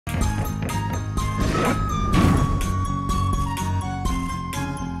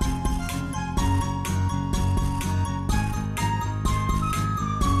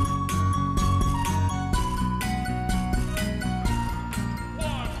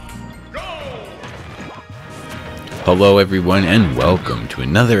Hello everyone and welcome to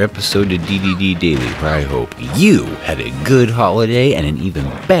another episode of DDD Daily, where I hope you had a good holiday and an even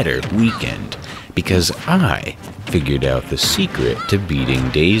better weekend, because I figured out the secret to beating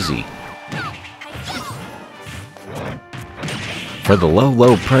Daisy. For the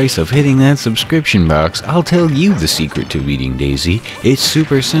low price of hitting that subscription box, I'll tell you the secret to beating Daisy. It's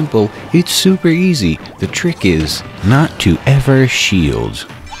super simple, it's super easy. The trick is not to ever shield.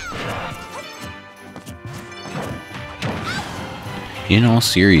 In all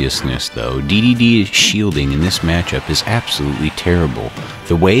seriousness though, DDD shielding in this matchup is absolutely terrible.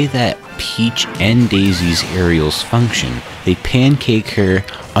 The way that Peach and Daisy's aerials function, they pancake her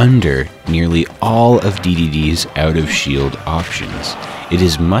under nearly all of DDD's out of shield options. It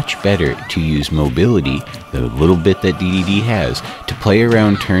is much better to use mobility, the little bit that DDD has, to play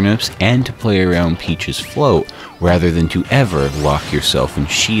around turnips and to play around Peach's float, rather than to ever lock yourself in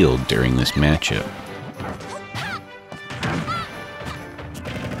shield during this matchup.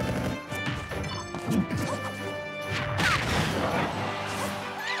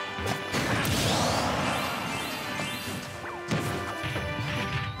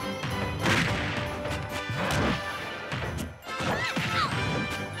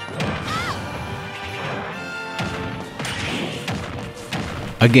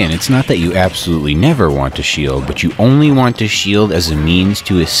 Again, it's not that you absolutely never want to shield, but you only want to shield as a means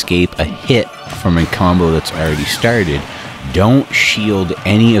to escape a hit from a combo that's already started. Don't shield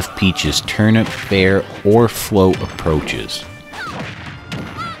any of Peach's turnip, fair, or float approaches.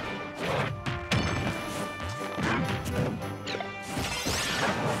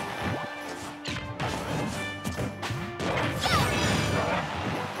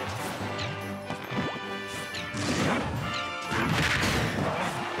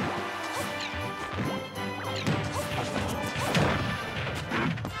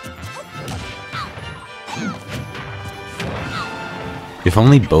 If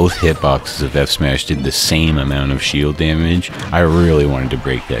only both hitboxes of F Smash did the same amount of shield damage, I really wanted to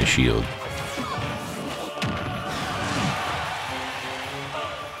break that shield.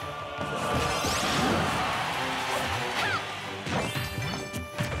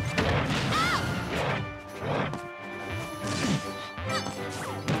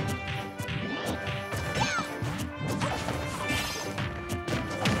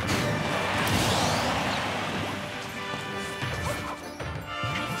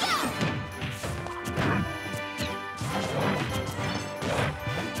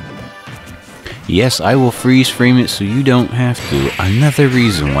 Yes, I will freeze frame it so you don't have to. Another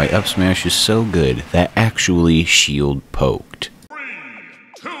reason why up smash is so good, that actually shield poked. 3,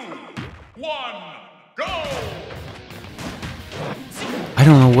 2, 1, go! I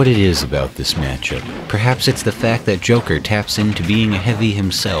don't know what it is about this matchup. Perhaps it's the fact that Joker taps into being a heavy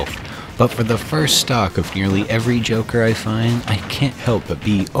himself. But for the first stock of nearly every Joker I find, I can't help but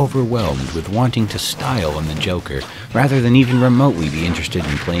be overwhelmed with wanting to style on the Joker, rather than even remotely be interested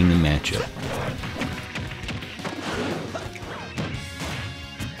in playing the matchup.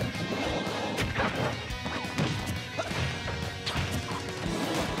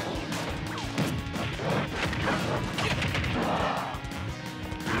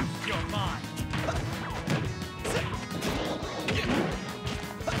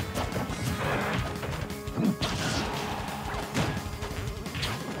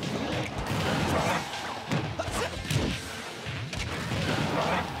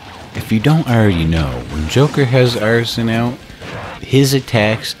 If you don't already know, when Joker has Arson out, his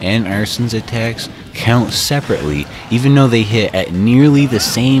attacks and Arson's attacks count separately, even though they hit at nearly the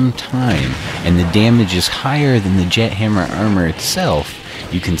same time, and the damage is higher than the Jet Hammer armor itself.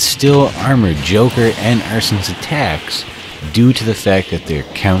 You can still armor Joker and Arson's attacks due to the fact that they're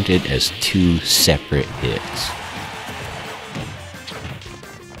counted as two separate hits.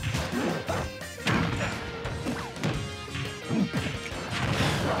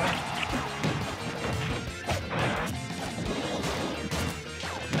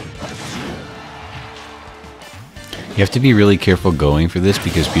 You have to be really careful going for this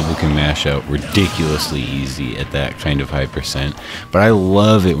because people can mash out ridiculously easy at that kind of high percent. But I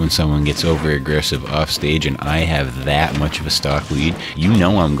love it when someone gets over aggressive off stage and I have that much of a stock lead. You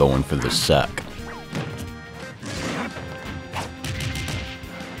know I'm going for the suck.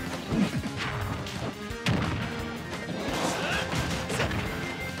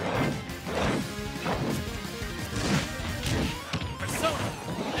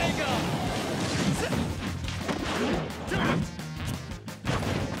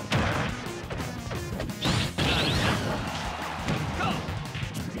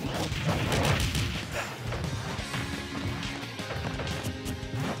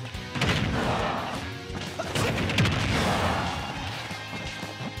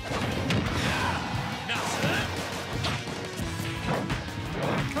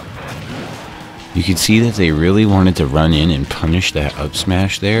 You can see that they really wanted to run in and punish that up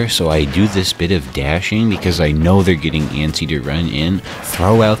smash there, so I do this bit of dashing because I know they're getting antsy to run in,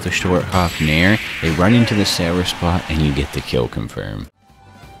 throw out the short hop nair, they run into the sour spot, and you get the kill confirm.